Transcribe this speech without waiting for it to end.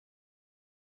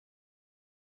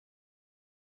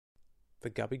The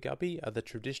Gubbi Gubbi are the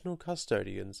traditional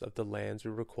custodians of the lands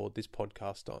we record this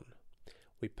podcast on.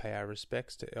 We pay our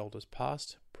respects to elders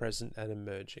past, present and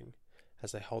emerging,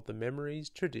 as they hold the memories,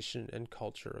 tradition and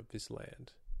culture of this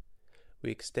land.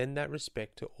 We extend that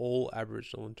respect to all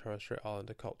Aboriginal and Torres Strait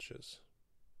Islander cultures.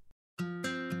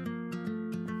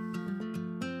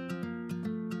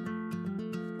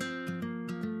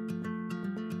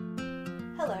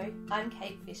 Hello, I'm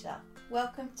Kate Fisher.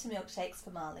 Welcome to Milkshakes for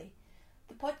Marley,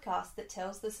 the podcast that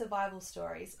tells the survival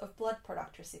stories of blood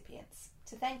product recipients,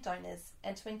 to thank donors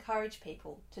and to encourage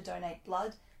people to donate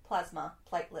blood, plasma,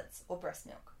 platelets or breast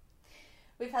milk.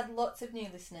 We've had lots of new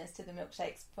listeners to the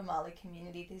Milkshakes for Marley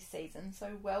community this season,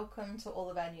 so welcome to all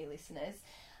of our new listeners.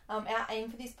 Our aim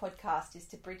for this podcast is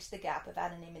to bridge the gap of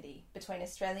anonymity between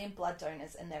Australian blood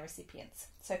donors and their recipients.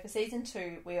 So for Season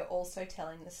 2, we are also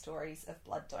telling the stories of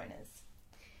blood donors.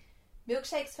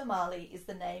 Milkshakes for Marley is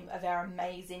the name of our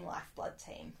amazing lifeblood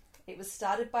team. It was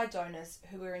started by donors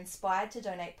who were inspired to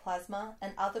donate plasma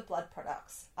and other blood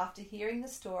products after hearing the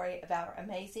story of our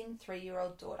amazing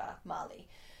 3-year-old daughter, Marley,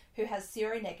 who has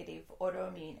seronegative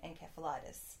autoimmune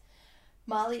encephalitis.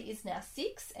 Marley is now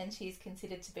 6 and she is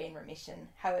considered to be in remission.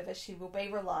 However, she will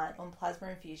be reliant on plasma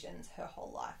infusions her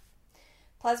whole life.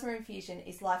 Plasma infusion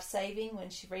is life-saving when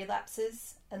she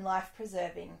relapses and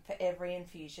life-preserving for every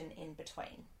infusion in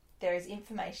between. There is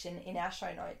information in our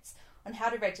show notes on how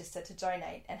to register to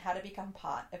donate and how to become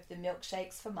part of the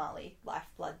Milkshakes for Marley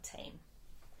Lifeblood team.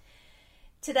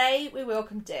 Today we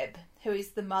welcome Deb, who is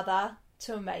the mother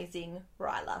to amazing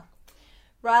Rylah.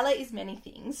 Rylah is many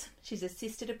things. She's a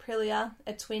sister to Aprilia,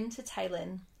 a twin to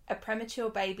Taylin, a premature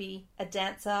baby, a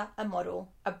dancer, a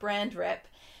model, a brand rep,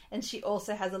 and she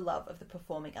also has a love of the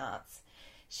performing arts.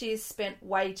 She has spent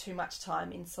way too much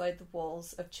time inside the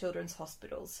walls of children's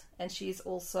hospitals, and she is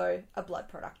also a blood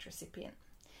product recipient.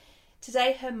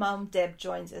 Today, her mum, Deb,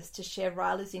 joins us to share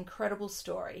Rylah's incredible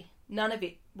story, none of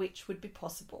it which would be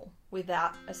possible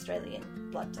without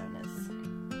Australian blood donors.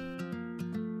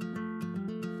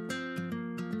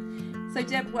 So,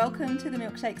 Deb, welcome to the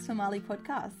Milkshakes for Marley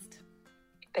podcast.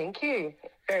 Thank you.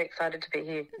 Very excited to be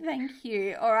here. Thank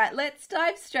you. All right, let's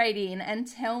dive straight in and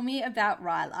tell me about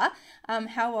Rylah.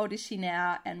 How old is she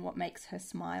now and what makes her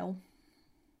smile?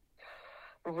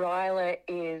 Rylah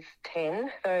is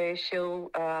 10, though she'll,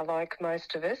 like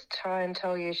most of us, try and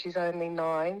tell you she's only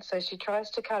 9. So she tries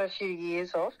to cut a few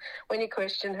years off. When you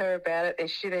question her about it,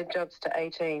 she then jumps to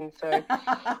 18. So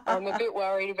I'm a bit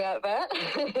worried about that.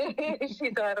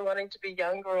 She's either wanting to be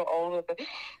younger or older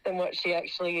than what she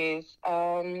actually is.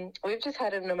 We've just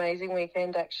had an amazing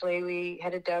weekend, actually. We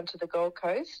headed down to the Gold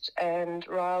Coast and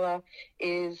Rylah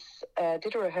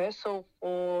did a rehearsal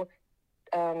for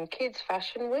Kids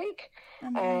Fashion Week.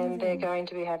 Amazing. And they're going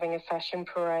to be having a fashion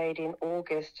parade in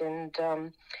August and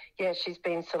she's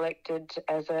been selected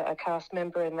as a cast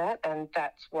member in that, and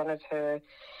that's one of her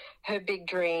big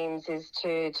dreams is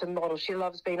to model. She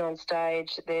loves being on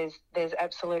stage. There's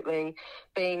absolutely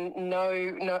been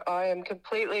no I am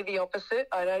completely the opposite.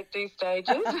 I don't do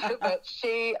stages but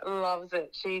she loves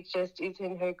it. She just is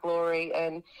in her glory,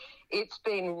 and it's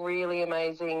been really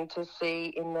amazing to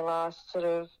see in the last sort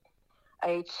of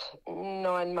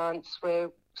 8-9 months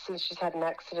since she's had an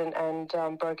accident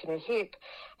and broken her hip,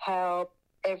 how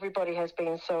everybody has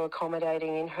been so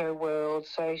accommodating in her world.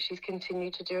 So she's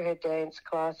continued to do her dance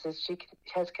classes. She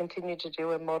has continued to do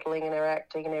her modelling and her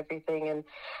acting and everything,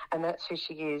 and that's who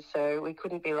she is. So we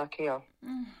couldn't be luckier.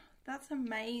 That's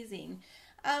amazing.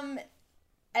 And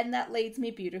that leads me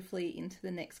beautifully into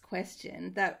the next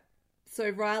question.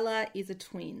 So Rylah is a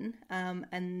twin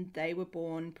and they were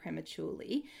born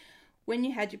prematurely. When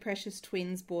you had your precious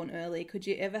twins born early, could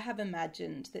you ever have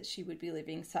imagined that she would be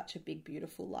living such a big,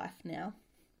 beautiful life now?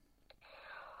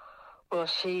 Well,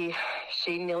 she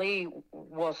nearly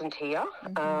wasn't here.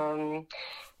 Mm-hmm.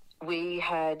 We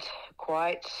had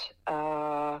quite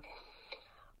a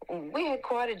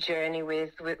journey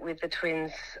with the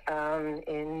twins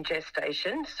in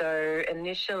gestation. So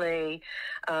initially,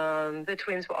 the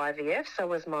twins were IVF. So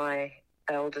was my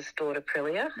eldest daughter,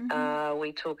 Aprilia. Mm-hmm.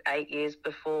 We took 8 years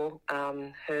before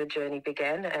her journey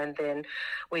began, and then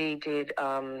we did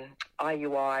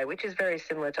IUI, which is very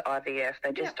similar to IVF.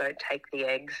 They just don't take the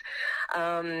eggs.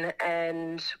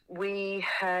 And we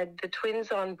had the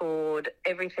twins on board.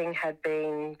 Everything had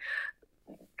been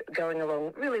going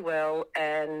along really well,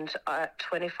 and at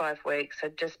 25 weeks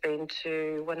I'd just been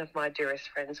to one of my dearest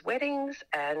friends' weddings,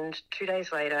 and 2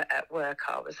 days later at work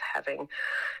I was having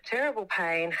terrible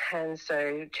pain, and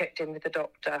so checked in with the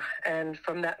doctor, and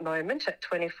from that moment at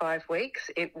 25 weeks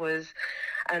it was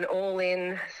an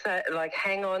all-in,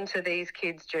 hang on to these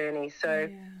kids journey. So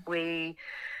we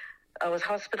I was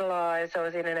hospitalised. I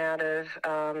was in and out of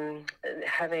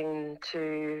having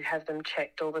to have them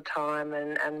checked all the time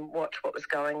and watch what was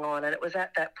going on. And it was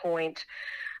at that point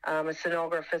a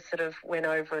sonographer sort of went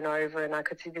over and over, and I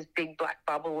could see this big black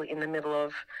bubble in the middle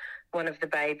of one of the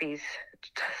baby's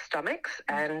stomachs,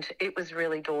 and it was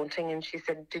really daunting. And she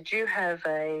said, "Did you have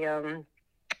a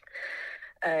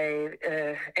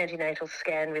antenatal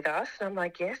scan with us?" And I'm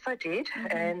like, "Yes, I did."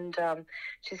 And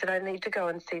she said, "I need to go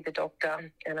and see the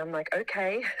doctor." And I'm like,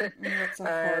 "Okay." That's a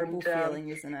horrible feeling,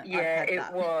 isn't it? Yeah,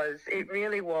 it was. It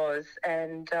really was.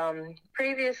 And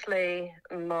previously,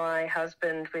 my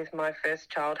husband with my first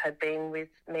child had been with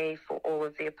me for all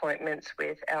of the appointments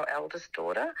with our eldest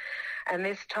daughter. And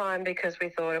this time, because we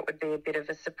thought it would be a bit of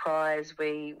a surprise,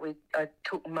 I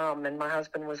took Mum, and my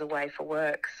husband was away for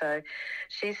work. So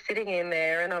she's sitting in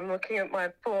there, and I'm looking at my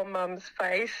poor Mum's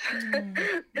face,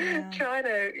 trying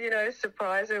to,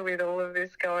 surprise her with all of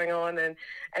this going on.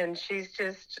 And she's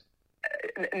just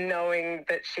knowing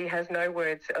that she has no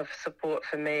words of support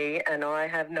for me, and I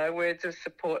have no words of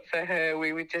support for her.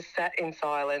 We were just sat in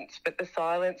silence, but the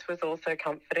silence was also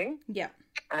comforting. Yeah.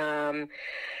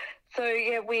 So,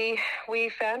 we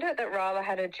found out that Rylah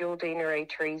had a Duodenal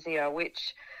Atresia,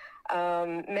 which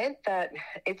meant that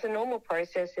it's a normal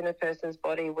process in a person's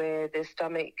body where their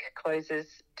stomach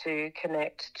closes to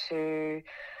connect to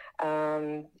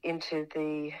into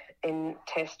the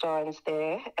intestines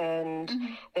there, and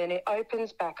then it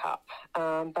opens back up.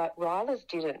 But Rylah's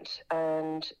didn't,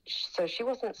 and so she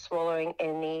wasn't swallowing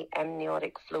any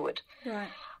amniotic fluid. Right.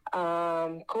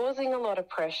 Causing a lot of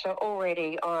pressure.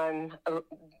 Already I'm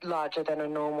larger than a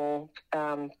normal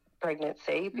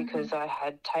pregnancy because I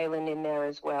had Talon in there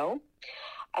as well.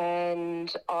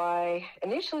 And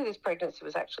initially this pregnancy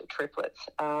was actually triplets,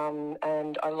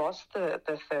 and I lost the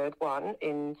third one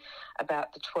in about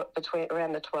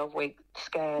around the 12-week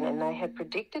scan, and they had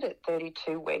predicted at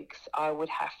 32 weeks I would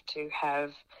have to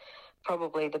have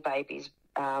probably the babies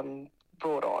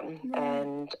brought on,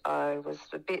 and I was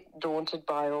a bit daunted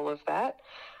by all of that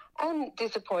and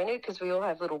disappointed because we all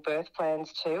have little birth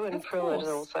plans too, and Prilla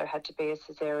also had to be a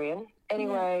cesarean.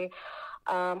 Anyway,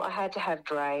 I had to have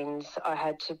drains. I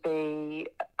had to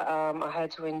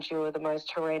endure the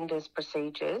most horrendous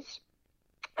procedures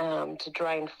to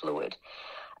drain fluid.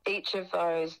 Each of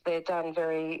those, they're done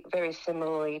very, very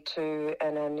similarly to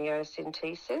an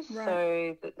amniocentesis,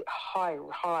 so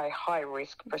high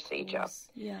risk procedure.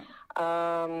 Yeah.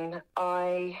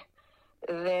 I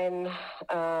then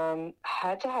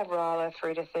had to have Rylah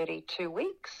through to 32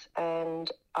 weeks,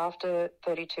 and after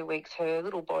 32 weeks her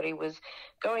little body was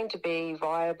going to be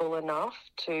viable enough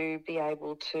to be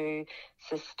able to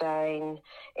sustain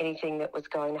anything that was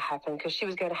going to happen, because she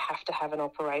was going to have an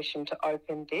operation to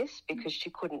open this because she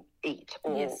couldn't eat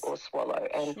or swallow.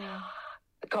 And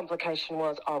the complication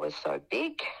was I was so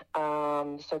big,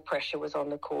 so pressure was on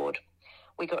the cord.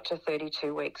 We got to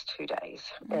 32 weeks, 2 days,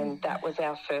 and that was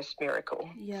our first miracle.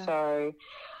 Yeah. So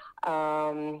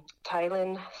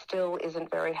Talon still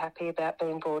isn't very happy about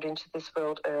being brought into this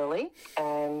world early,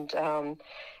 and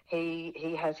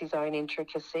he has his own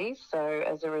intricacies. So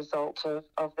as a result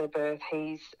of their birth,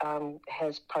 he's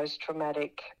has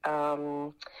post-traumatic,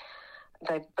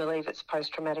 they believe it's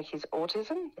post-traumatic, his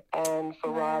autism. And for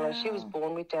Rylah, she was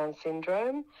born with Down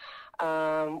syndrome.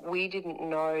 We didn't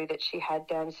know that she had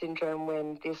Down syndrome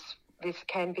when this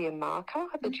can be a marker,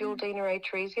 the Duodenal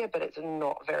Atresia, but it's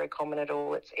not very common at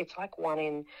all. It's like one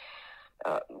in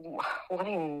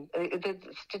the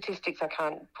statistics I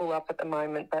can't pull up at the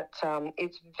moment, but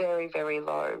it's very, very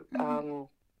low.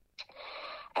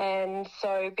 And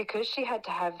so because she had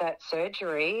to have that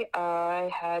surgery, I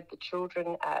had the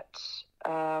children at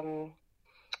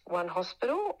one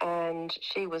hospital, and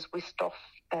she was whisked off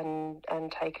and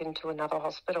taken to another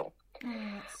hospital.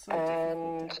 So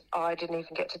and I didn't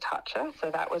even get to touch her, so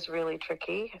that was really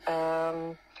tricky.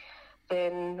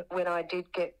 Then when I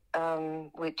did get,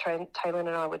 Talon and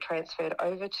I were transferred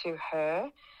over to her,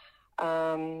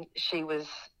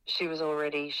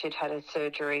 she'd had a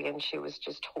surgery, and she was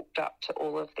just hooked up to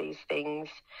all of these things.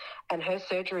 And her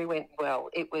surgery went well.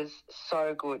 It was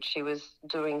so good. She was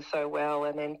doing so well.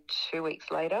 And then 2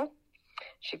 weeks later,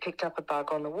 she picked up a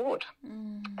bug on the ward,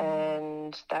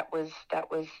 and that was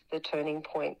the turning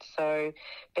point. So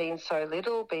being so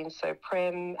little, being so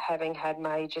prem, having had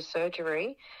major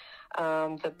surgery,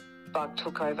 the bug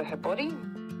took over her body.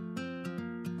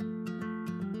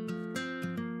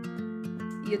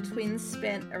 Your twins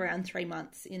spent around 3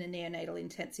 months in a neonatal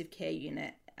intensive care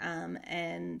unit,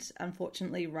 and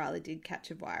unfortunately Rylah did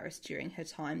catch a virus during her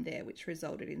time there, which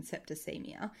resulted in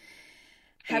septicemia.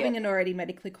 Having an already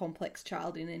medically complex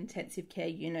child in an intensive care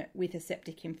unit with a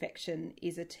septic infection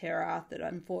is a terror that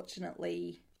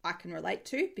unfortunately I can relate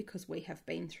to, because we have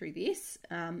been through this,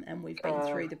 and we've been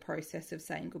through the process of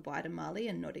saying goodbye to Marley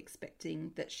and not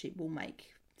expecting that she will make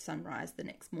sunrise the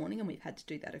next morning, and we've had to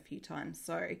do that a few times.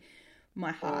 So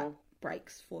my heart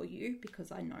breaks for you,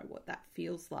 because I know what that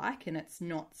feels like, and it's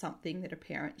not something that a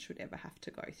parent should ever have to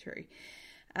go through.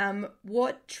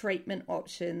 What treatment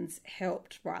options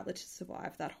helped Rylah to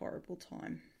survive that horrible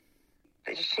time?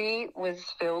 She was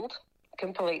filled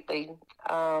completely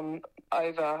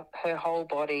over her whole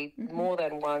body more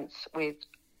than once with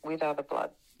other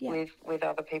blood, with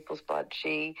other people's blood.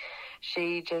 She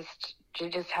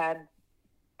just had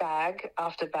bag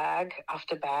after bag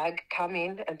after bag come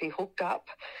in and be hooked up,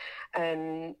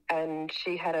 and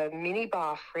she had a mini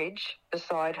bar fridge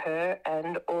beside her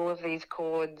and all of these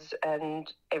cords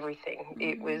and everything.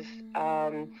 It was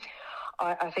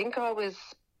I think I was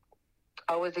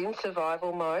in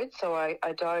survival mode, so I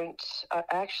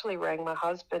actually rang my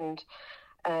husband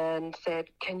and said,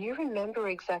 can you remember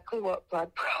exactly what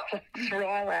blood products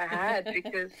Rylah had?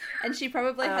 Because and she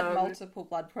probably had multiple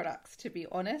blood products, to be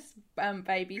honest.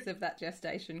 Babies of that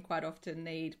gestation quite often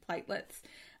need platelets,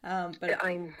 but it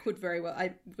could very well,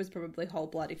 I was probably whole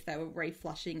blood if they were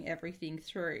reflushing everything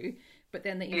through. But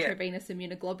then the intravenous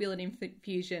immunoglobulin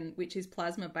infusion, which is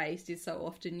plasma-based, is so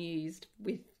often used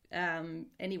with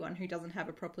anyone who doesn't have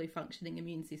a properly functioning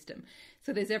immune system.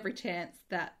 So there's every chance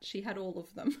that she had all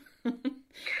of them.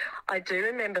 I do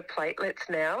remember platelets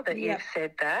now that you've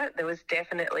said that. There was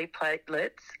definitely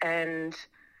platelets, and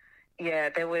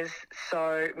there was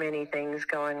so many things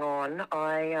going on.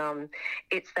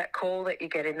 It's that call that you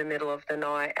get in the middle of the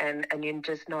night and you're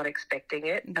just not expecting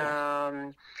it.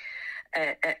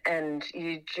 And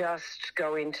you just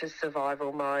go into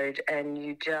survival mode, and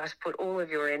you just put all of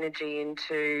your energy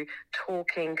into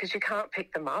talking, because you can't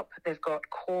pick them up. They've got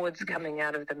cords coming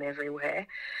out of them everywhere.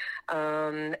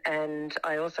 And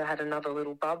I also had another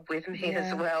little bub with me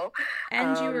as well.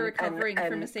 And you were recovering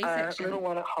from a C-section. A little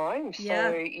one at home.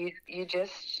 So you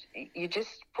just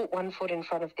put one foot in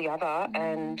front of the other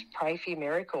and pray for your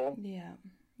miracle. Yeah.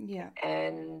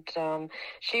 And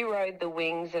she rode the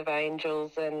wings of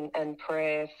angels and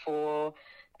prayer for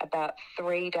about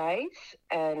 3 days,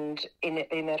 and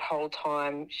in that whole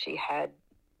time she had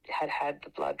the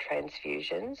blood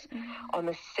transfusions. On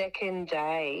the second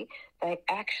day, they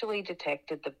actually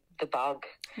detected the bug,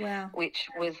 which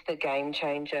was the game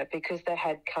changer, because they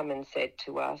had come and said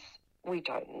to us, we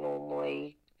don't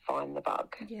normally find the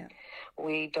bug.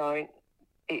 We don't.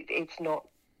 It's not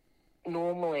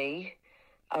normally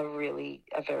a very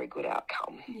good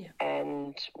outcome.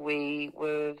 And we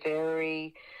were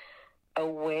very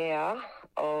aware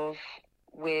of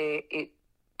where it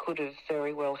could have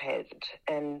very well headed,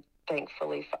 and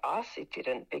thankfully for us it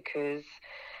didn't, because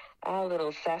our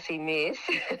little sassy miss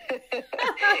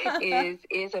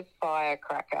is a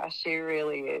firecracker. She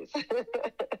really is.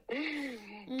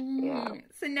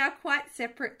 So now, quite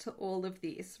separate to all of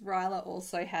this, Rylah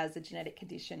also has a genetic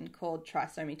condition called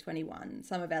trisomy 21.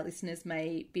 Some of our listeners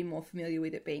may be more familiar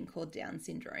with it being called Down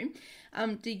syndrome.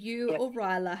 Do you or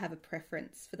Rylah have a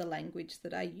preference for the language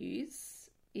that I use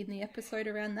in the episode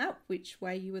around that? Which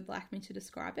way you would like me to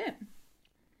describe it?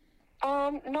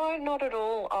 No, not at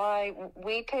all.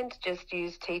 We tend to just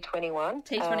use T21.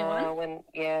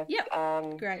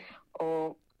 T21? Great.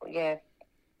 Or,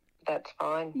 that's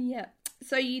fine. Yeah.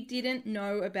 So you didn't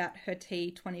know about her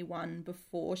T21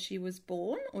 before she was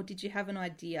born, or did you have an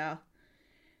idea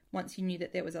once you knew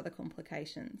that there was other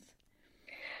complications?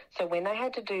 So when they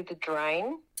had to do the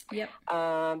drain,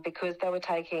 because they were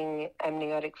taking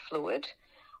amniotic fluid,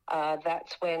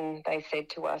 that's when they said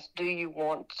to us, do you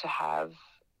want to have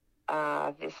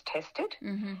this tested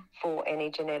for any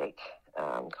genetic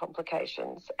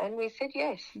complications? And we said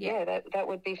yes. That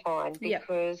would be fine,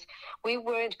 because we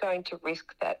weren't going to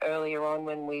risk that earlier on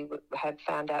when we had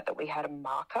found out that we had a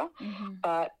marker.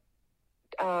 But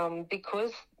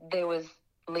because there was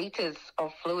litres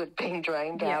of fluid being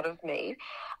drained out of me,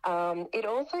 it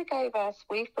also gave us,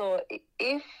 we thought,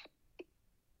 if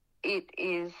it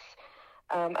is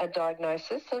a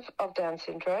diagnosis of Down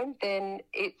syndrome, then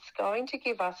it's going to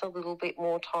give us a little bit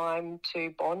more time to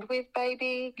bond with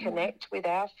baby, connect with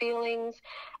our feelings,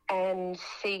 and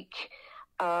seek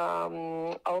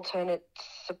alternate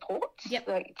supports,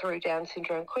 like through Down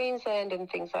Syndrome Queensland and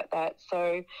things like that.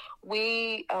 So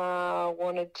we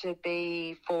wanted to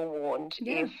be forewarned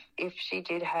if she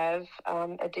did have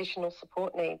additional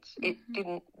support needs. It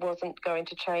wasn't going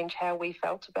to change how we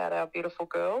felt about our beautiful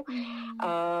girl,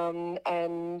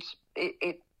 and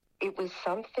it was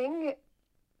something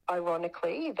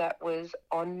ironically, that was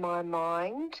on my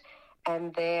mind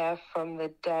and there from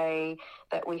the day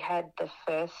that we had the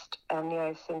first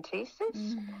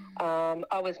amniocentesis.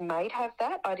 I was made have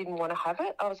that. I didn't want to have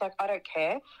it. I was like, I don't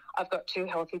care. I've got 2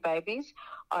 healthy babies.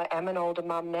 I am an older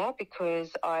mum now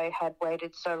because I had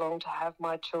waited so long to have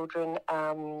my children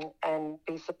and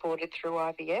be supported through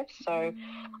IVF. So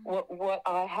what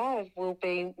I have will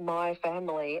be my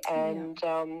family. And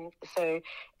so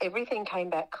everything came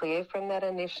back clear from that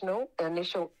initial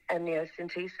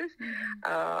amniocentesis.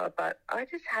 But I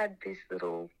just had this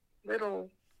little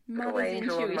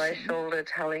angel on my shoulder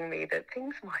telling me that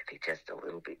things might be just a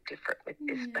little bit different with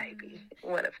this baby,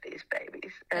 one of these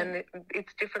babies. And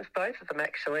it's different for both of them,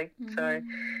 actually. So,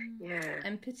 yeah.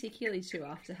 And particularly, too,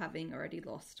 after having already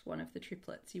lost one of the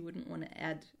triplets, you wouldn't want to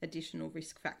add additional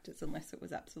risk factors unless it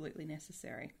was absolutely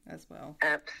necessary as well.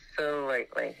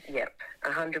 Absolutely. Yep.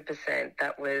 100%.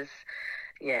 That was...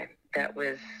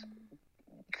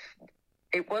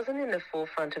 It wasn't in the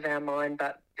forefront of our mind,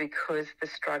 but because the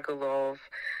struggle of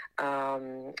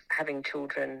having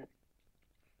children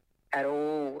at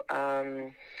all,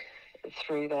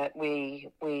 through that we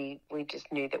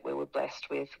just knew that we were blessed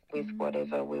with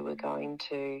whatever we were going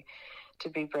to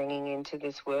be bringing into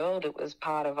this world. It was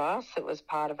part of us. It was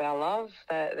part of our love.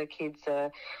 The kids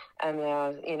are, and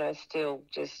they're, still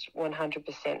just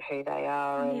 100% who they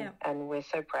are, and we're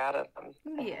so proud of them.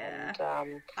 Yeah,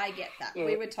 and, I get that.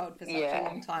 We were told for such a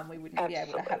long time we wouldn't be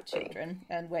able to have children,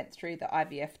 and went through the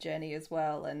IVF journey as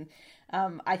well. And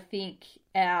I think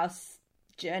our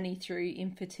journey through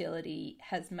infertility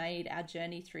has made our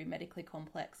journey through medically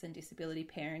complex and disability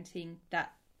parenting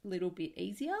that little bit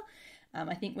easier.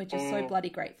 I think we're just so bloody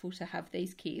grateful to have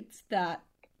these kids that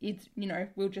it's,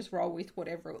 we'll just roll with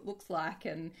whatever it looks like,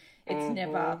 and it's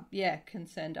never,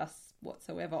 concerned us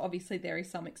whatsoever. Obviously, there are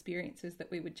some experiences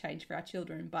that we would change for our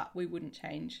children, but we wouldn't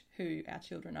change who our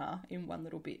children are in one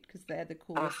little bit because they're the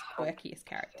coolest, quirkiest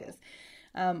characters.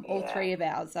 All 3 of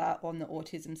ours are on the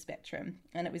autism spectrum,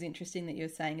 and it was interesting that you were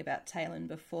saying about Taylor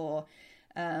before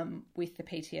with the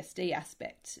PTSD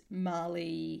aspect.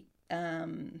 Marley,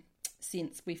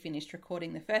 since we finished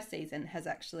recording the first season, has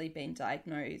actually been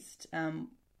diagnosed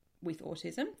with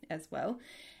autism as well.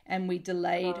 And we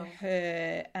delayed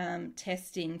her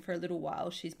testing for a little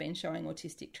while. She's been showing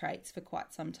autistic traits for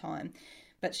quite some time.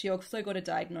 But she also got a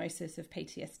diagnosis of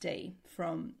PTSD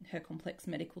from her complex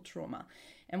medical trauma.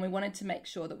 And we wanted to make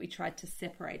sure that we tried to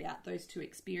separate out those 2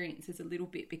 experiences a little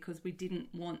bit, because we didn't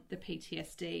want the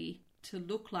PTSD to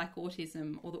look like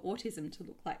autism or the autism to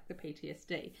look like the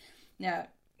PTSD. Now,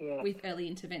 with early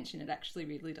intervention, it actually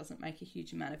really doesn't make a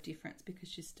huge amount of difference because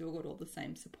she's still got all the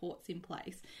same supports in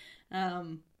place.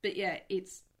 But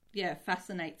it's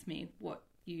fascinates me what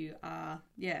you are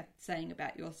saying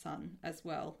about your son as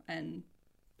well, and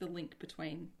the link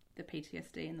between the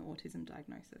PTSD and the autism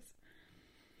diagnosis.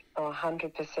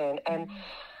 100%.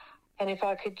 And if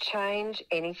I could change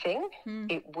anything,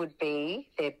 it would be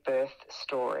their birth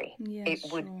story. It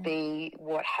would be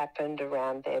what happened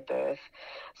around their birth.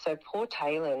 So poor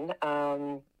Taylor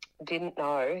didn't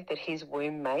know that his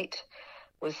womb mate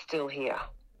was still here.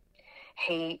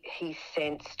 He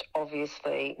sensed,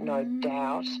 obviously, no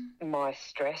doubt, my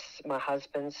stress, my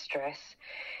husband's stress.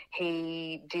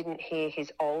 He didn't hear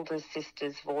his older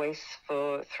sister's voice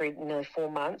for nearly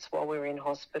 4 months while we were in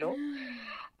hospital.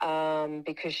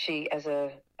 Because she, as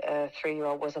a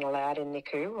 3-year-old, wasn't allowed in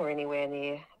NICU or anywhere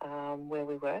near where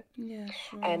we were. Yeah,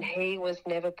 sure. And he was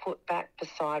never put back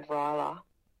beside Rylah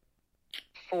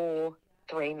for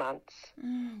 3 months.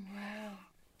 Oh, wow.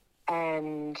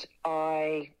 And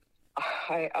I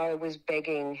was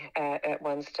begging at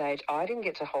one stage. I didn't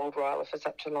get to hold Rylah for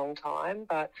such a long time,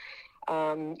 but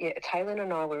Taylor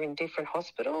and I were in different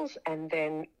hospitals, and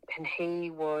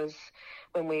he was,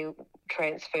 when we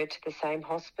transferred to the same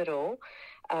hospital,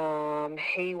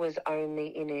 he was only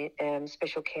in a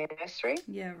special care nursery.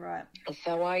 Yeah, right.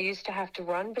 So I used to have to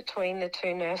run between the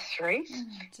 2 nurseries,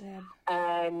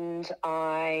 and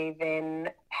I then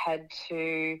had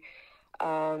to.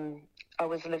 I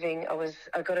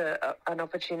got an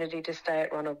opportunity to stay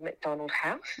at Ronald McDonald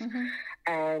House,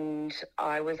 and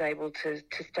I was able to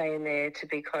stay in there to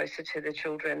be closer to the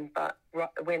children. But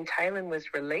when Taylor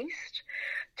was released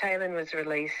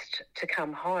to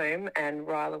come home, and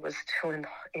Rylah was still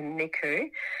in NICU,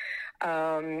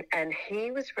 and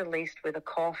he was released with a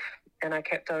cough, and I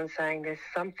kept on saying, there's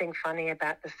something funny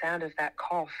about the sound of that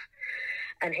cough.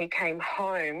 And he came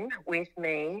home with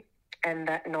me, and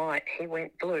that night he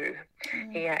went blue.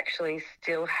 He actually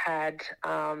still had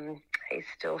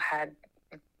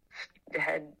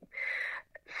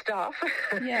stuff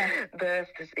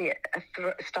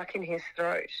stuck in his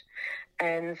throat.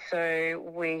 And so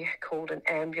we called an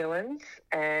ambulance,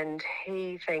 and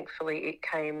thankfully, it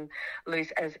came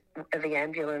loose as the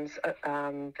ambulance,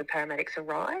 the paramedics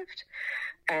arrived.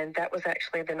 And that was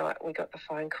actually the night we got the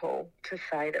phone call to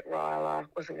say that Rylah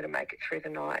wasn't going to make it through the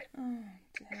night. Oh,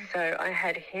 so I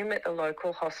had him at the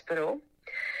local hospital,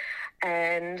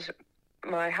 and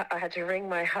I had to ring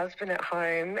my husband at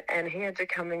home, and he had to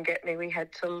come and get me. We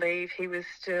had to leave. He was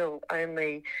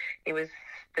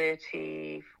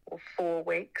 34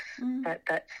 weeks at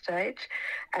that stage,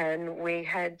 and we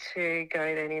had to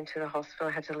go then into the hospital.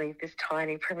 I had to leave this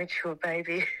tiny premature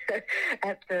baby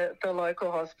at the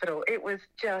local hospital. It was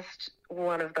just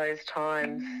one of those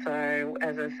times. So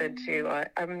as I said to you,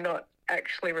 I'm not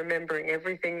actually remembering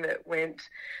everything that went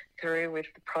through with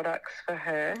the products for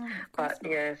her, but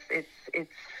yes,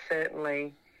 it's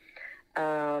certainly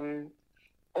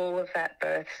all of that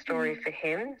birth story for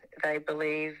him. They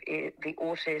believe the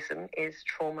autism is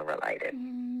trauma related.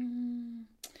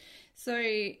 So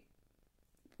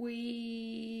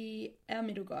our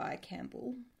middle guy,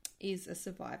 Campbell, is a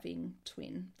surviving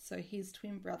twin. So his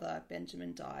twin brother,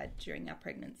 Benjamin, died during our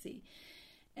pregnancy.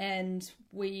 And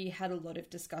we had a lot of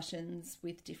discussions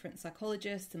with different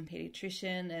psychologists and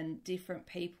pediatrician and different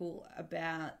people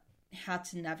about how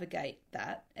to navigate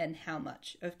that and how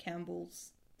much of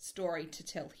Campbell's story to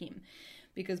tell him,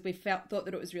 because we thought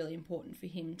that it was really important for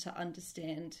him to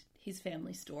understand his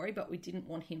family story, but we didn't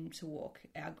want him to walk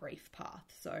our grief path.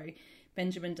 So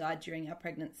Benjamin died during our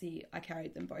pregnancy. I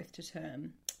carried them both to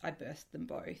term. I birthed them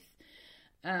both.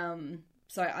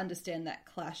 So I understand that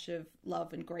clash of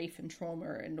love and grief and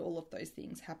trauma and all of those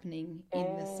things happening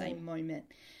in the same moment.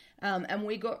 And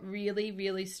we got really,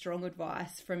 really strong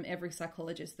advice from every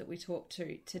psychologist that we talked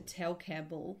to tell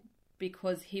Campbell,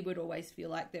 because he would always feel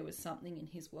like there was something in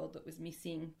his world that was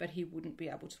missing, but he wouldn't be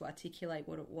able to articulate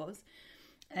what it was.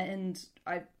 And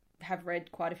I have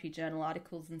read quite a few journal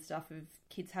articles and stuff of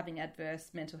kids having adverse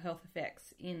mental health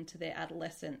effects into their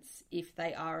adolescence if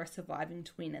they are a surviving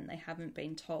twin and they haven't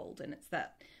been told. And it's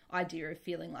that idea of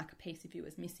feeling like a piece of you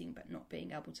is missing but not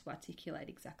being able to articulate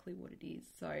exactly what it is.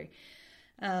 So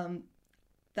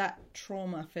that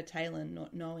trauma for Taylor,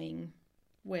 not knowing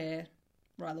where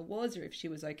Rylah was or if she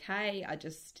was okay,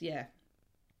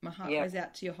 my heart goes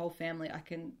out to your whole family. I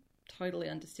can totally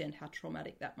understand how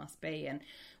traumatic that must be, and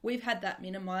we've had that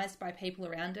minimized by people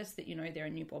around us that, they're a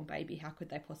newborn baby, how could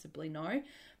they possibly know?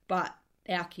 But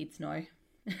our kids know.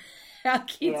 Our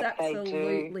kids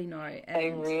absolutely know, and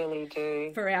they really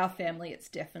do. For our family, it's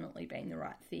definitely been the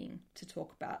right thing to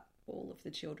talk about all of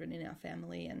the children in our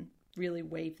family and really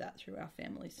weave that through our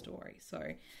family story. So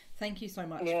thank you so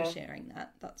much for sharing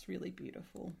that. That's really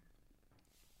beautiful.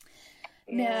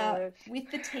 Now, with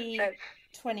the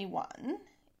T21,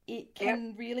 it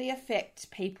can really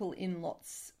affect people in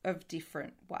lots of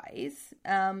different ways.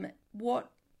 In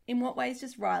what ways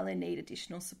does Rylah need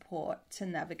additional support to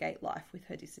navigate life with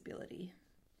her disability?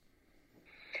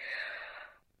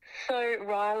 So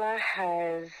Rylah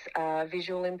has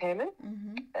visual impairment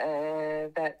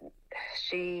that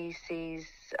she sees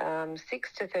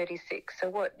 6 to 36. So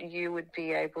what you would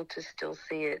be able to still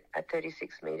see it at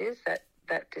 36 metres, that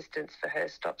distance for her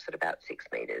stops at about 6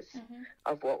 metres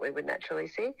of what we would naturally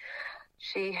see.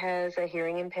 She has a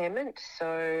hearing impairment,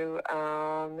 so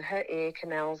her ear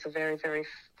canals are very, very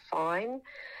fine.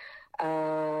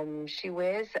 She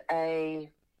wears a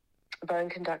bone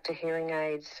conductor hearing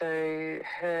aid, so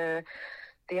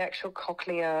the actual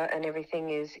cochlea and everything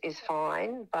is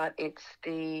fine, but it's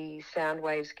the sound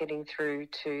waves getting through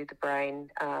to the brain.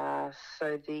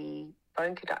 So the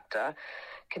bone conductor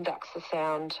conducts the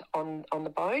sound on the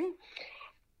bone.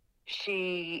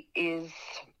 She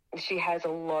has a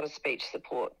lot of speech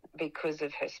support because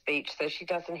of her speech, so she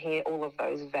doesn't hear all of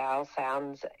those vowel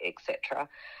sounds, etc.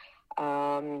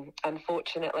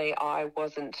 Unfortunately, I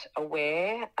wasn't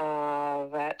aware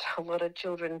that a lot of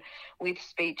children with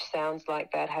speech sounds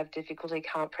like that have difficulty,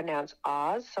 can't pronounce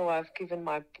R's, so I've given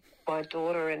my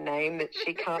daughter a name that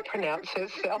she can't pronounce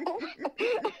herself.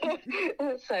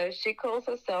 So she calls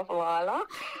herself Rylah.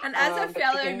 And as a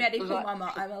fellow medical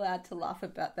mama, I'm allowed to laugh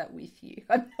about that with you.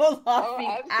 I'm not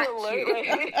laughing at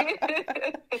you.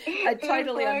 I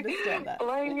totally understand that.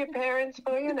 Blame your parents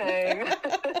for your name.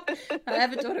 I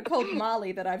have a daughter called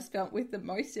Marley that I've spelt with the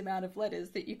most amount of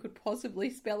letters that you could possibly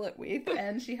spell it with,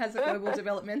 and she has a global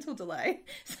developmental delay.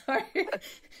 So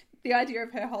the idea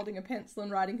of her holding a pencil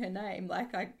and writing her name, why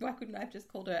couldn't I have just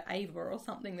called her Ava or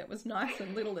something that was nice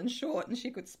and little and short and she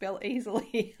could spell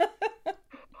easily?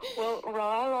 Well,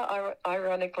 Rylah,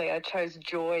 ironically, I chose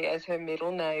Joy as her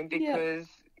middle name because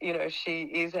she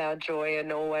is our joy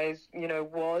and always,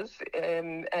 was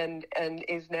and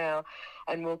is now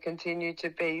and will continue to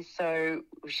be. So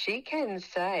she can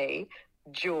say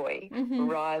Joy,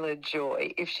 Rylah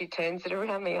Joy, if she turns it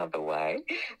around the other way.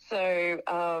 So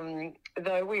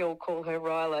though we all call her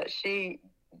Rylah, she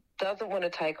doesn't want to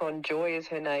take on Joy as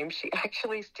her name. She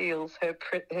actually steals her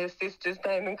sister's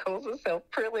name and calls herself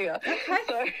Prilia. Okay.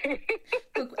 So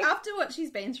look, after what she's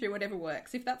been through, whatever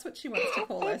works. If that's what she wants to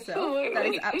call herself, that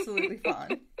is absolutely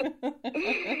fine.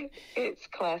 It's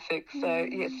classic. So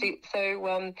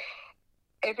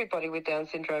everybody with Down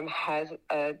syndrome has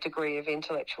a degree of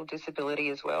intellectual disability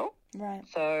as well. Right.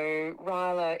 So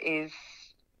Rylah is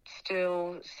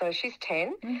still, so she's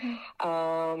 10.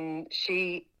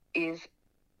 She is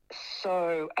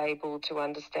so able to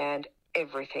understand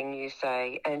everything you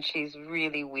say, and she's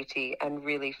really witty and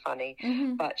really funny,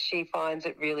 but she finds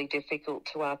it really difficult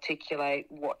to articulate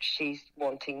what she's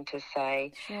wanting to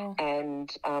say and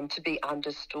to be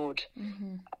understood.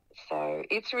 So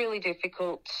it's really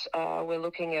difficult. We're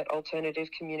looking at alternative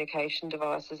communication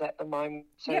devices at the moment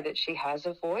so that she has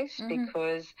a voice,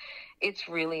 because it's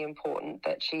really important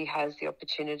that she has the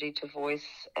opportunity to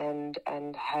voice and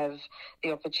have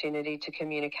the opportunity to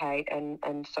communicate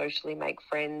and socially make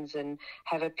friends and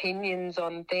have opinions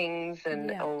on things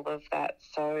and all of that.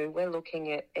 So we're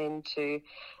looking into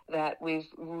that. We've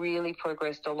really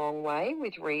progressed a long way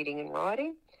with reading and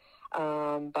writing.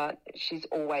 But she's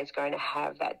always going to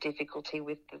have that difficulty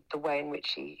with the way in which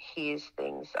she hears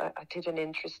things. I did an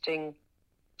interesting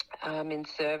in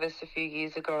service a few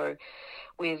years ago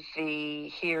with the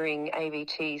hearing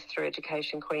ABTs through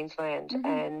Education Queensland,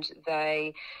 and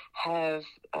they have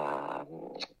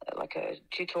like a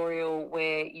tutorial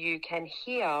where you can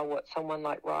hear what someone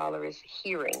like Rylah is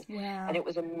hearing. Wow. And it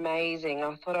was amazing.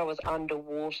 I thought I was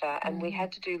underwater, and we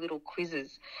had to do little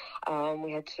quizzes.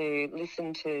 We had to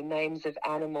listen to names of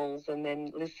animals and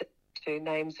then listen to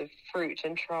names of fruit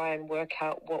and try and work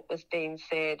out what was being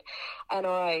said. And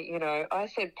I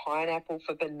said pineapple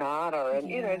for banana, and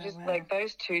like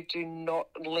those two do not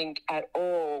link at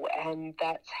all, and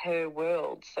that's her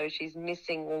world. So she's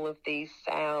missing all of these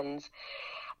sounds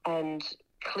and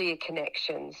clear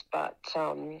connections, but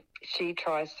she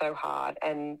tries so hard,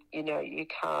 and you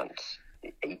can't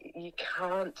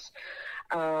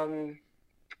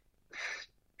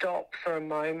stop for a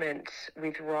moment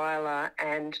with Rylah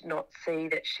and not see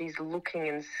that she's looking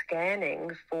and scanning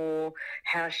for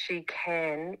how she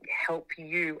can help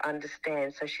you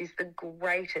understand. So she's the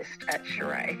greatest at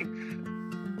charades.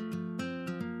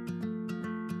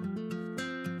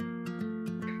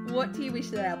 What do you wish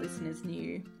that our listeners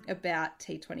knew about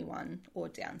T21 or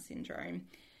Down syndrome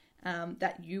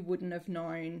that you wouldn't have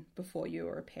known before you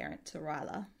were a parent to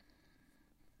Rylah?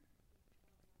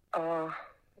 Oh,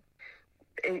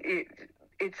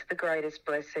 it's the greatest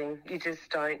blessing. You just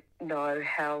don't know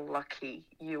how lucky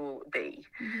you will be.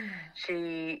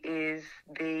 She is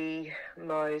the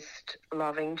most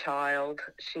loving child.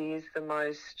 She is the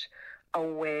most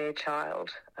aware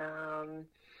child.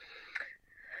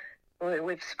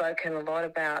 We've spoken a lot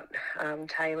about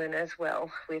Talon as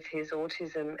well with his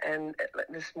autism, and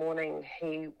this morning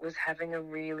he was having a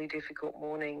really difficult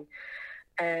morning,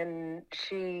 and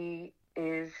she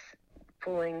is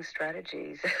pulling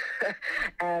strategies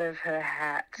out of her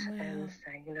hat and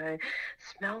saying,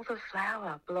 smell the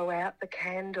flower, blow out the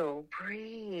candle,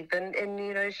 breathe. And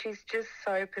she's just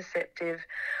so perceptive.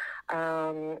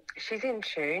 She's in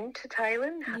tune to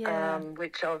Talon,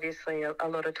 which obviously a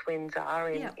lot of twins are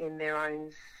in their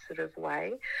own sort of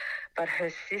way. But her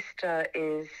sister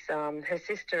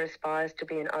aspires to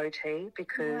be an OT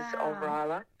because of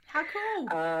Rylah. How cool!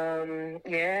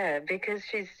 Because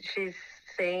she's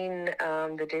seen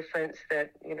the difference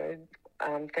that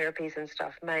therapies and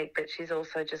stuff make, but she's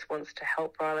also just wants to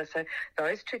help Rylah. So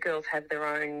those two girls have their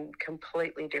own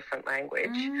completely different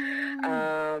language.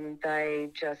 They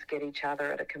just get each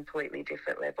other at a completely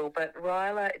different level. But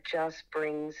Rylah just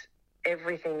brings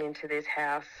everything into this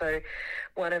house. So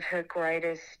one of her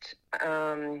greatest,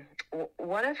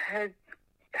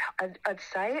 I'd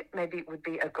say it, maybe it would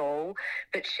be a goal,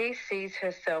 but she sees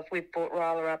herself, we've brought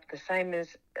Rylah up the same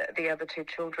as the other two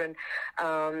children,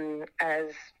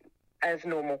 as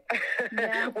normal.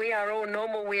 We are all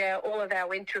normal. We are all of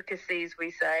our intricacies,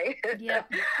 we say.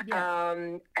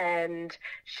 And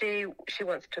she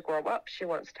wants to grow up. She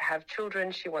wants to have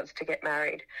children. She wants to get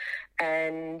married.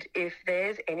 And if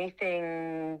there's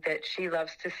anything that she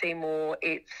loves to see more,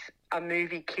 it's a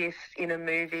movie kiss in a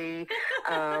movie,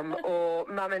 or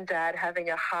mum and dad having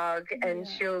a hug. And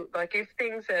she'll, like, if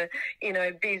things are,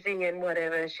 busy and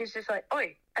whatever, she's just like,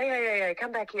 oi, hey,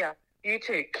 come back here. You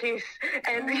two, kiss.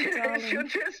 And she'll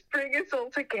just bring us all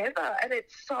together. And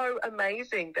it's so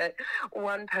amazing that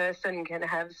one person can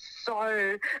have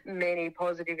so many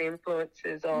positive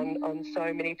influences on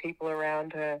so many people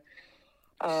around her.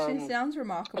 She sounds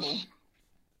remarkable.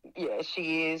 Yeah,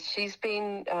 she is. She's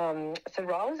been, so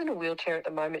Rylah's in a wheelchair at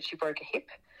the moment. She broke a hip.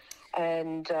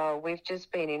 And we've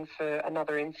just been in for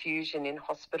another infusion in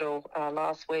hospital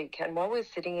last week. And while we're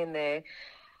sitting in there,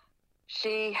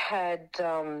 she had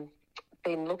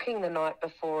been looking the night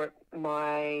before at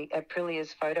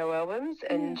Aprilia's photo albums,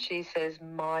 and she says,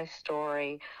 my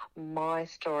story.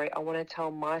 I want to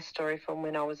tell my story from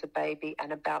when I was a baby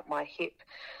and about my hip.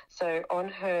 So on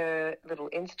her little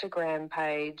Instagram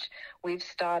page, we've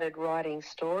started writing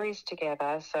stories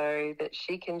together so that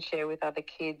she can share with other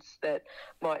kids that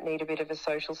might need a bit of a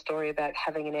social story about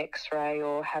having an X-ray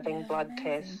or having blood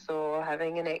tests or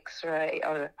having an X-ray.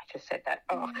 Oh, I just said that.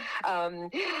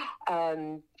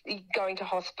 Going to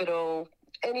hospital,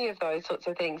 any of those sorts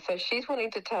of things. So she's wanting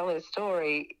to tell her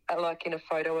story like in a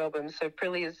photo album. So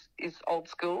Prilly is old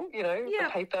school, the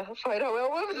paper photo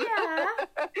albums. Yeah.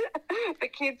 The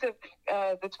kids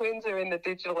the twins are in the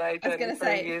digital age only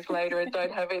 3 years later and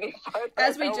don't have any photo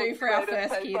as we do for our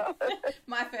first kid.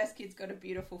 My first kid's got a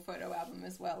beautiful photo album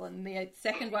as well. And the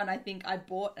second one, I think I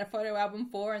bought a photo album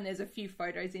for, and there's a few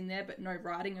photos in there, but no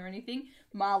writing or anything.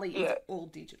 Marley is all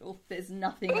digital. There's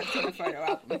nothing that's in a photo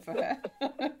album for her.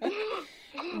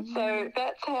 So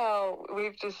that's how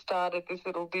we've just started this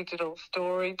little digital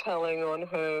storytelling on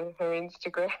her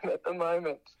Instagram at the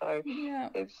moment. So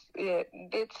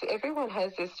it's everyone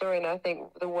has this story, and I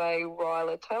think the way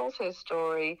Rylah tells her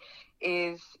story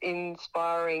is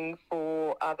inspiring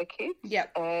for other kids.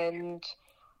 Yep. And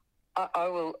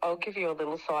I'll give you a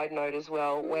little side note as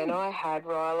well. When I had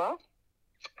Rylah,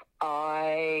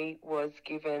 I was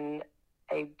given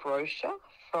a brochure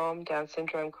from Down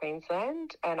Syndrome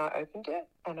Queensland, and I opened it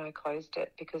and I closed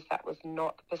it because that was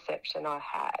not the perception I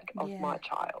had of my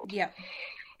child. Yeah.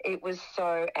 It was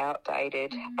so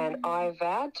outdated, and I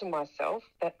vowed to myself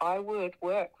that I would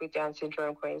work with Down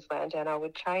Syndrome Queensland and I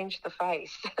would change the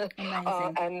face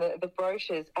and the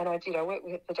brochures, and I did. I worked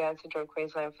with the Down Syndrome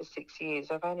Queensland for 6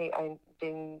 years. I've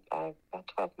been about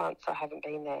 12 months I haven't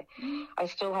been there. I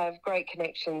still have great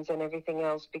connections and everything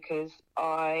else because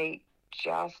I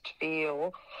just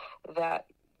feel that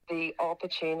the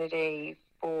opportunity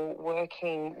for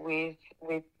working with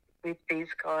these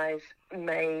guys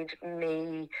made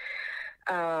me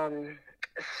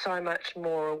so much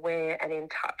more aware and in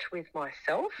touch with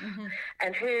myself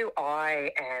and who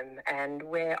I am and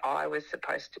where I was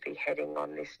supposed to be heading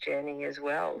on this journey as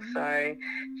well. So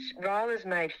Rylah's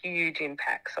made huge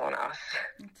impacts on us.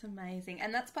 That's amazing.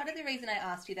 And that's part of the reason I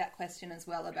asked you that question as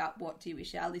well about what do you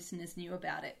wish our listeners knew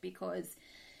about it, because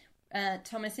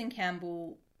Thomas and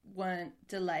Campbell weren't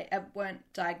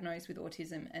diagnosed with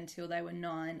autism until they were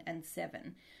 9 and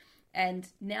 7. And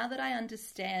now that I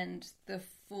understand the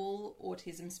full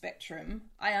autism spectrum,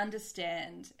 I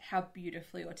understand how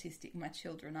beautifully autistic my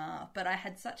children are. But I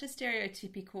had such a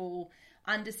stereotypical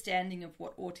understanding of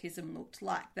what autism looked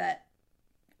like that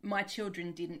my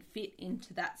children didn't fit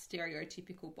into that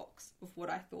stereotypical box of what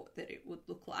I thought that it would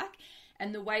look like.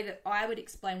 And the way that I would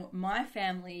explain what my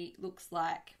family looks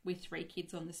like with 3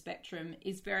 kids on the spectrum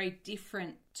is very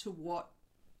different to what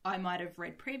I might have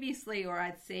read previously or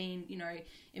I'd seen,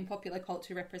 in popular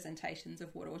culture representations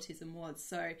of what autism was.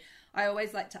 So I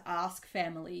always like to ask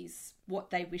families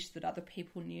what they wish that other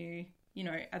people knew,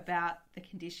 about the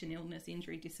condition, illness,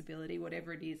 injury, disability,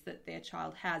 whatever it is that their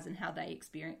child has and how they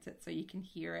experience it, so you can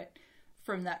hear it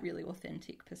from that really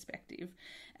authentic perspective.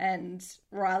 And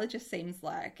Rylah just seems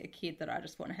like a kid that I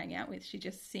just want to hang out with. She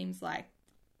just seems like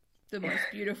the most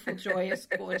beautiful, joyous,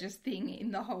 gorgeous thing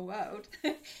in the whole world.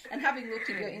 And having looked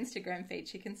at your Instagram feed,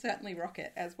 she can certainly rock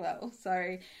it as well.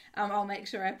 So I'll make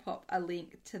sure I pop a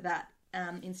link to that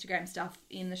Instagram stuff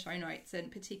in the show notes,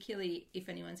 and particularly if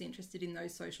anyone's interested in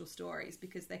those social stories,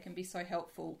 because they can be so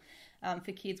helpful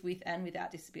for kids with and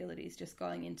without disabilities, just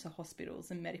going into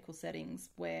hospitals and medical settings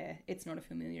where it's not a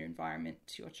familiar environment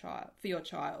to for your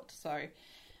child. So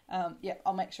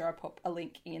I'll make sure I pop a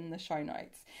link in the show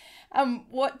notes.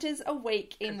 What does a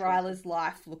week in Rylah's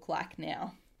life look like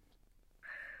now?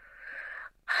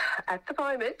 At the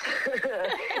moment,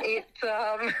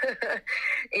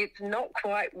 it's not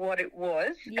quite what it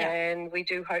was, and we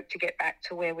do hope to get back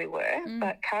to where we were.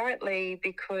 But currently,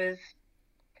 because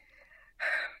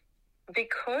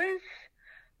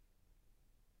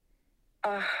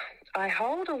I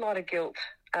hold a lot of guilt.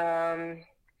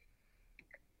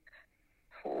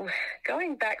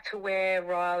 going back to where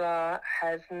Rylah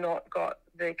has not got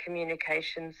the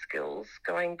communication skills,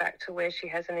 going back to where she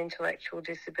has an intellectual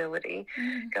disability,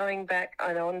 going back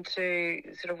and on to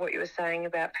sort of what you were saying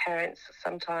about parents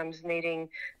sometimes needing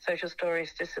social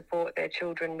stories to support their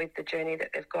children with the journey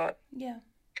that they've got. Yeah.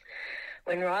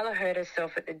 When Rylah hurt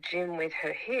herself at the gym with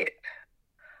her hip,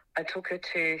 I took her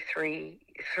to three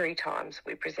times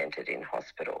we presented in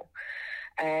hospital.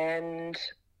 And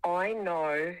I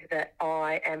know that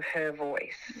I am her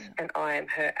voice and I am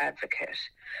her advocate.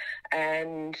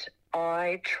 And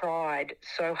I tried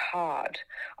so hard.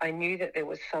 I knew that there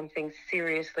was something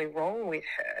seriously wrong with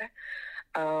her,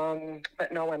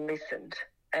 but no one listened.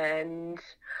 And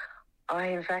I,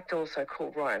 in fact, also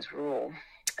called Ryan's Rule.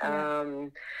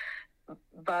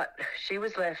 But she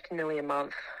was left nearly a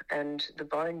month and the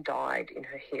bone died in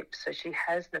her hip. So she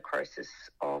has necrosis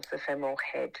of the femoral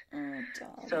head.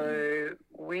 So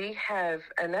we have,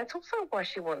 and that's also why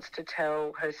she wants to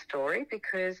tell her story,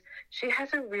 because she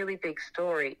has a really big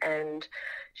story and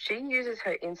she uses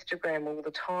her Instagram all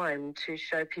the time to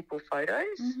show people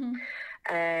photos.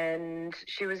 And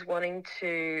she was wanting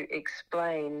to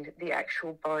explain the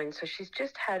actual bone. So she's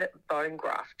just had a bone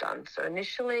graft done. So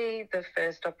initially the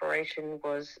first operation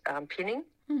was pinning.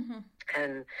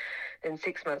 And then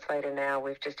 6 months later now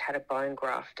we've just had a bone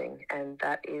grafting. And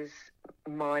that is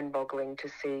mind-boggling to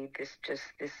see this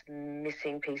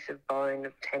missing piece of bone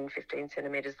of 10, 15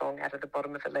 centimetres long out of the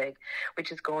bottom of the leg, which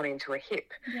has gone into a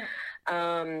hip.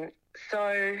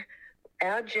 So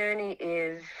our journey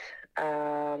is...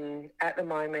 at the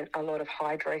moment, a lot of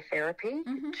hydrotherapy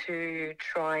to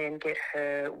try and get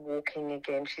her walking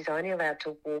again. She's only allowed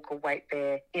to walk or weight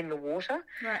bear in the water.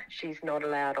 She's not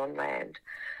allowed on land.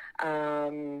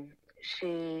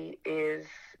 She is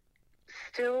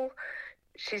still...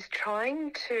 She's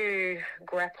trying to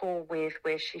grapple with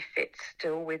where she fits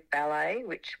still with ballet,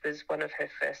 which was one of her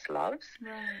first loves.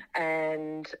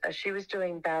 And she was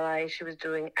doing ballet, she was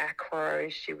doing acro,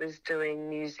 she was doing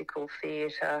musical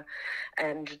theatre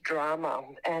and drama.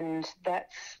 And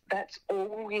that's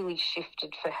all really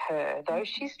shifted for her. Though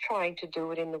she's trying to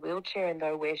do it in the wheelchair and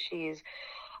though where she is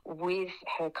with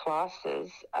her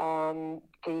classes,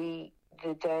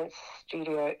 the dance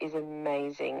studio is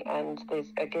amazing, and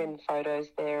there's, again, photos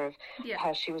there of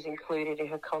how she was included in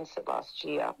her concert last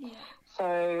year.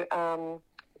 So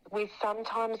we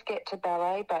sometimes get to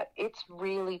ballet, but it's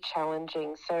really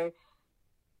challenging. So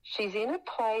she's in a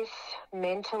place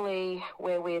mentally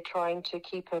where we're trying to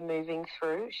keep her moving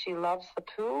through. She loves the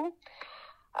pool.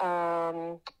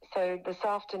 So this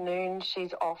afternoon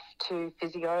she's off to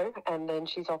physio and then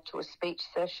she's off to a speech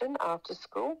session after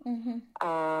school.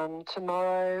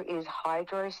 Tomorrow is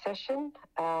hydro session.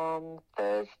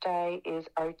 Thursday is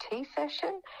OT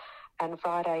session and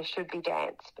Friday should be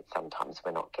dance, but sometimes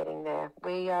we're not getting there.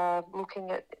 We are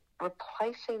looking at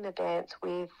replacing the dance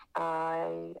with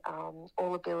a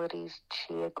All Abilities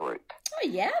cheer group. Oh,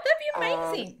 yeah? That'd be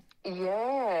amazing.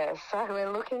 Yeah, so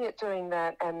we're looking at doing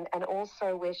that, and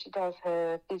also where she does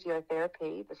her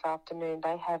physiotherapy this afternoon,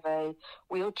 they have a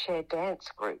wheelchair dance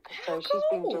group. So she's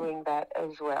been doing that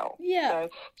as well. So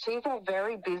she's a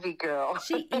very busy girl.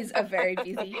 She is a very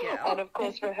busy girl. And of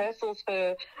course rehearsals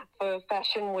for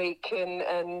Fashion Week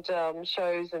and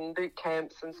shows and boot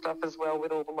camps and stuff as well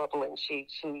with all the modelling. She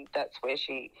that's where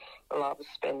she loves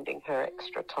spending her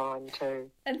extra time too.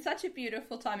 And such a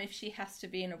beautiful time if she has to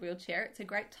be in a wheelchair. It's a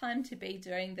great time to be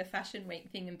doing the Fashion Week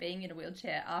thing and being in a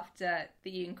wheelchair after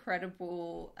the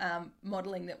incredible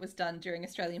modelling that was done during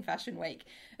Australian Fashion Week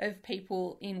of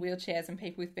people in wheelchairs and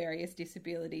people with various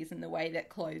disabilities and the way that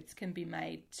clothes can be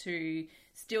made to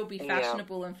still be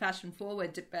fashionable and fashion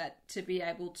forward, but to be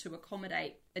able to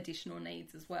accommodate additional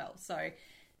needs as well. So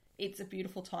it's a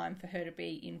beautiful time for her to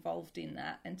be involved in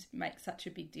that and to make such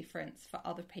a big difference for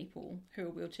other people who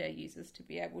are wheelchair users to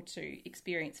be able to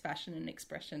experience fashion and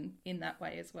expression in that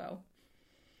way as well.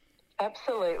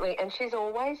 Absolutely, and she's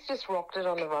always just rocked it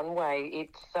on the runway.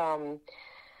 It's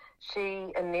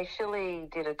she initially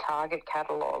did a Target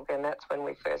catalogue, and that's when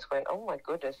we first went, oh my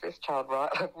goodness, this child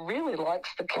really likes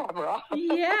the camera.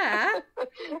 Yeah.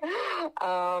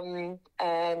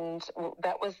 And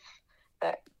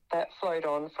that flowed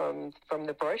on from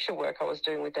the brochure work I was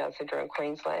doing with Down Syndrome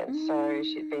Queensland. So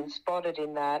she'd been spotted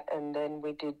in that, and then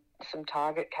we did some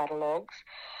Target catalogues.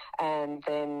 And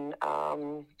then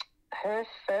her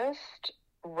first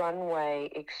runway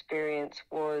experience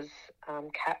was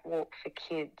Catwalk for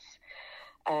Kids.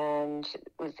 And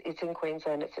it's in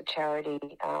Queensland. It's a charity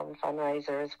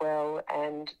fundraiser as well.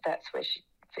 And that's where she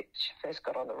first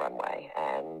got on the runway.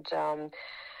 And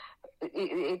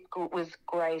it was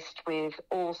graced with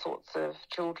all sorts of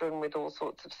children with all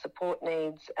sorts of support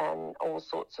needs and all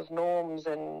sorts of norms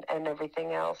and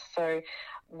everything else. So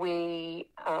we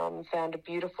found a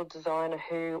beautiful designer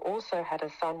who also had a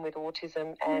son with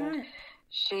autism, and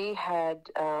she had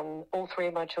all three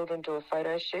of my children do a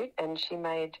photo shoot, and she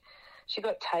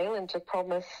got Taylor to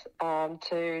promise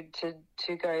to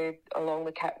go along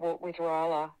the catwalk with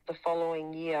Rylah the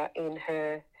following year in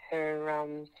her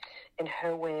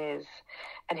wares,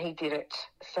 and he did it.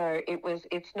 So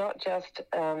it's not just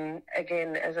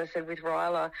again, as I said with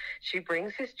Rylah, she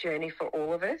brings this journey for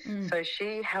all of us. So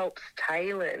she helps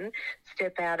Taylor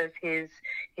step out of his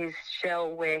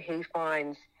shell where he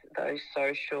finds those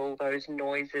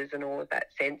noises and all of that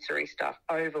sensory stuff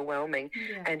overwhelming.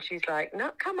 And she's like,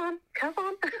 no, come on,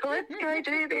 let's go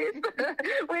do this.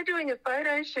 We're doing a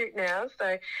photo shoot now.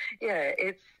 So yeah,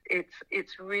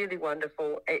 it's really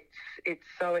wonderful. It's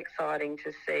so exciting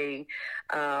to see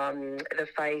the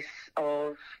face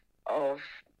of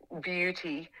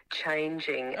beauty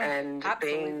changing and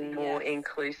being more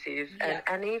inclusive,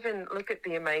 and even look at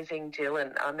the amazing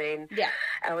Dylan. I mean,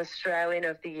 our Australian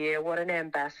of the Year, what an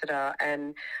ambassador.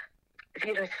 And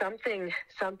you know, something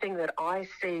that I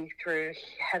see through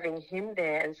having him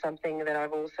there, and something that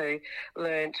I've also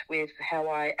learnt with how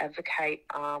I advocate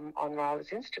on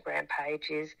Rylah's Instagram page,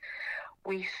 is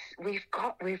we've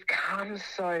come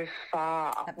so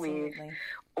far with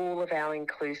all of our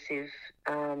inclusions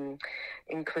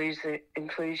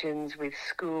with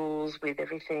schools, with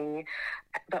everything,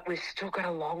 but we've still got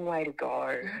a long way to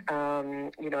go.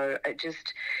 You know,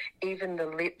 just even the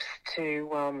lips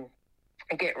to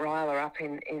get Rylah up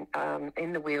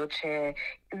in the wheelchair,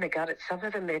 in the gutter. Some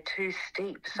of them, they're too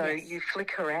steep, so you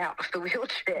flick her out of the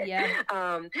wheelchair.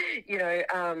 You know,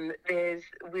 there's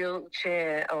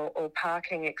wheelchair or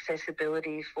parking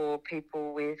accessibility for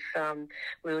people with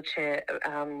wheelchair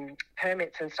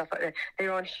permits and stuff like that.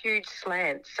 They're on huge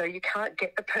slants, so you can't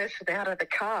get the person out of the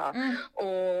car,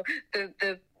 or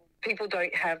the people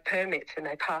don't have permits and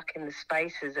they park in the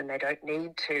spaces and they don't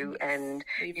need to, and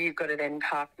you've got to then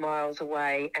park miles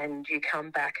away, and you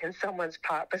come back and someone's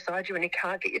parked beside you and you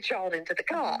can't get your child into the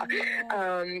car.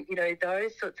 You know,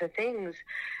 those sorts of things.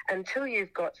 Until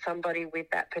you've got somebody with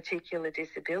that particular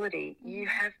disability, you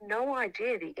have no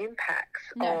idea the impacts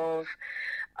of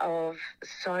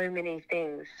so many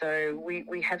things. So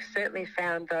we have certainly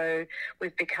found, though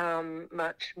we've become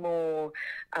much more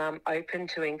open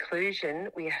to inclusion,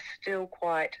 we are still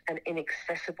quite an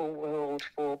inaccessible world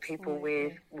for people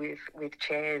with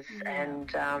chairs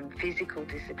and physical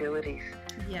disabilities.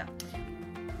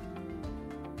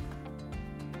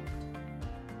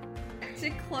 To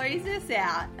close us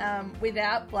out,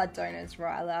 without blood donors,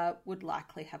 Rylah would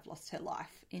likely have lost her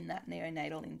life in that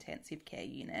neonatal intensive care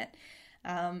unit.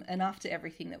 And after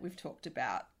everything that we've talked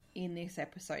about in this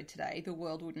episode today, the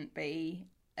world wouldn't be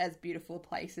as beautiful a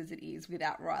place as it is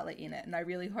without Rylah in it. And I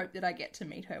really hope that I get to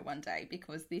meet her one day,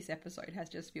 because this episode has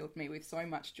just filled me with so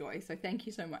much joy. So thank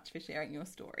you so much for sharing your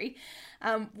story.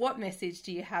 What message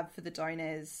do you have for the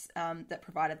donors that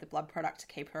provided the blood product to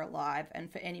keep her alive,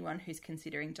 and for anyone who's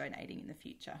considering donating in the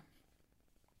future?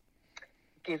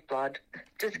 Give blood.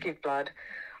 Just give blood.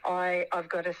 I've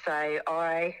got to say,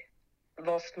 I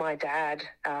lost my dad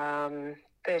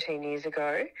 13 years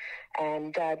ago,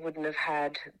 and Dad wouldn't have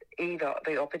had either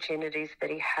the opportunities that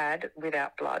he had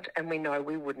without blood, and we know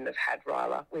we wouldn't have had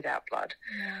Rylah without blood.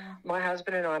 My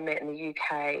husband and I met in the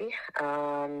UK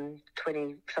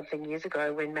 20-something years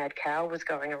ago when mad cow was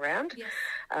going around,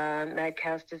 mad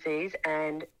cow's disease,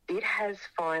 and it has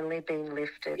finally been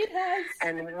lifted. It has.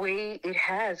 And we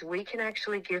can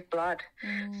actually give blood.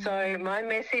 So my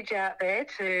message out there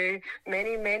to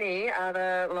many, many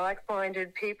other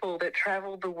like-minded people that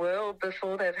travelled the world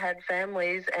before they've had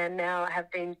families and now have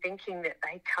been thinking that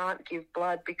they can't give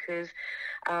blood because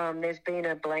there's been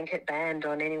a blanket ban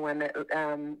on anyone that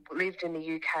lived in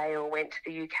the UK or went to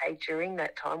the UK during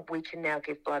that time, we can now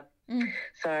give blood.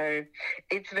 So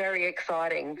it's very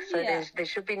exciting. So there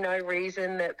should be no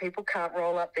reason that people can't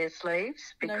roll up their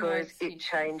sleeves, because it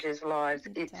changes lives,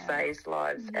 it saves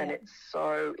lives, and it's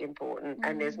so important.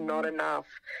 And there's not enough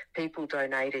people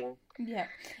donating. Yeah,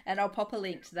 and I'll pop a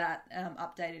link to that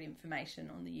updated information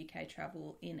on the UK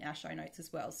travel in our show notes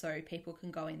as well, so people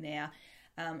can go in there.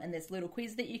 And there's a little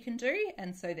quiz that you can do,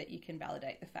 and so that you can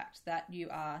validate the fact that you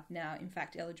are now in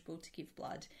fact eligible to give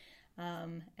blood.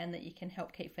 And that you can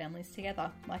help keep families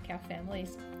together like our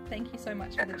families. Thank you so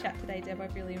much for the chat today, Deb.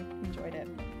 I've really enjoyed it.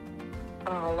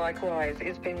 Oh, likewise.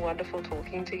 It's been wonderful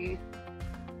talking to you.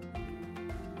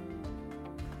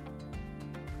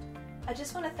 I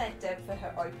just want to thank Deb for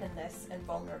her openness and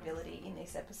vulnerability in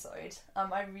this episode.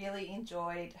 I really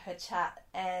enjoyed her chat,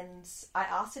 and I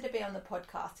asked her to be on the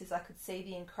podcast as I could see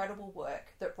the incredible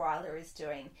work that Rylah is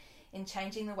doing in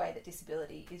changing the way that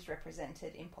disability is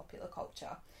represented in popular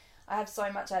culture. I have so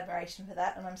much admiration for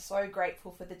that, and I'm so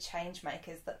grateful for the change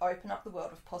makers that open up the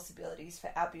world of possibilities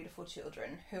for our beautiful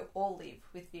children who all live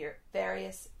with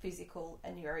various physical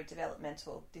and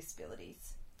neurodevelopmental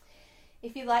disabilities.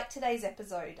 If you liked today's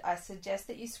episode, I suggest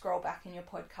that you scroll back in your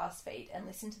podcast feed and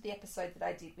listen to the episode that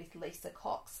I did with Lisa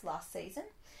Cox last season.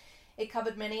 It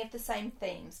covered many of the same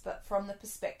themes, but from the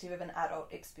perspective of an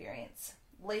adult experience.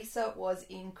 Lisa was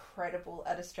incredible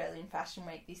at Australian Fashion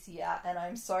Week this year, and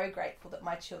I'm so grateful that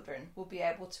my children will be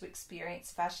able to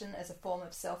experience fashion as a form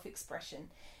of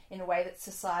self-expression in a way that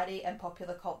society and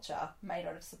popular culture may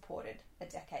not have supported a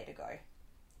decade ago.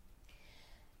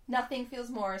 Nothing feels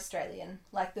more Australian,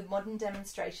 like the modern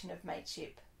demonstration of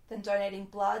mateship, than donating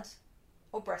blood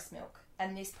or breast milk,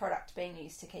 and this product being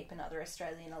used to keep another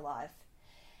Australian alive.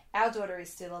 Our daughter is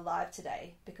still alive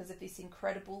today because of this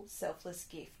incredible, selfless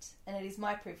gift, and it is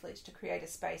my privilege to create a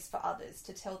space for others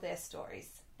to tell their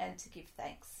stories and to give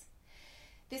thanks.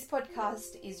 This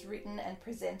podcast is written and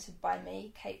presented by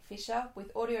me, Kate Fisher,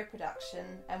 with audio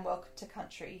production and Welcome to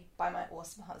Country by my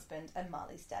awesome husband and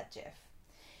Marley's dad, Jeff.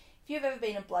 If you've ever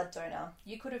been a blood donor,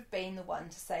 you could have been the one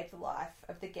to save the life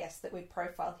of the guest that we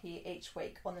profile here each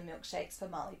week on the Milkshakes for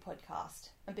Marley podcast,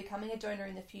 and becoming a donor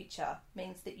in the future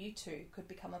means that you too could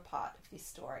become a part of this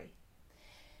story.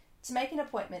 To make an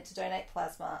appointment to donate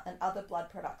plasma and other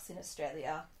blood products in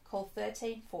Australia, call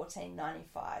 13 14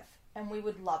 95, and we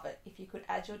would love it if you could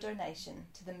add your donation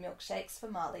to the Milkshakes for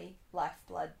Marley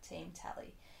Lifeblood Team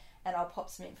Tally, and I'll pop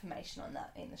some information on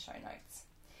that in the show notes.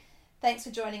 Thanks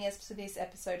for joining us for this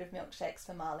episode of Milkshakes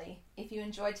for Marley. If you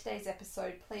enjoyed today's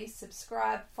episode, please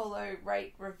subscribe, follow,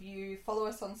 rate, review, follow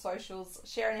us on socials,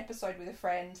 share an episode with a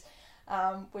friend.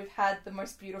 We've had the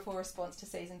most beautiful response to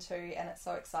season 2, and it's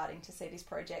so exciting to see this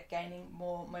project gaining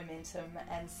more momentum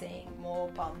and seeing more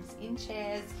bums in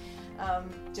chairs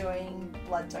doing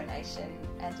blood donation,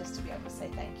 and just to be able to say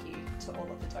thank you to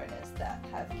all of the donors that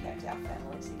have kept our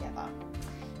family together.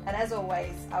 And as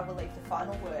always, I will leave the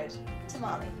final word to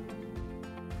Marley.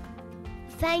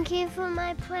 Thank you for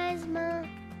my plasma.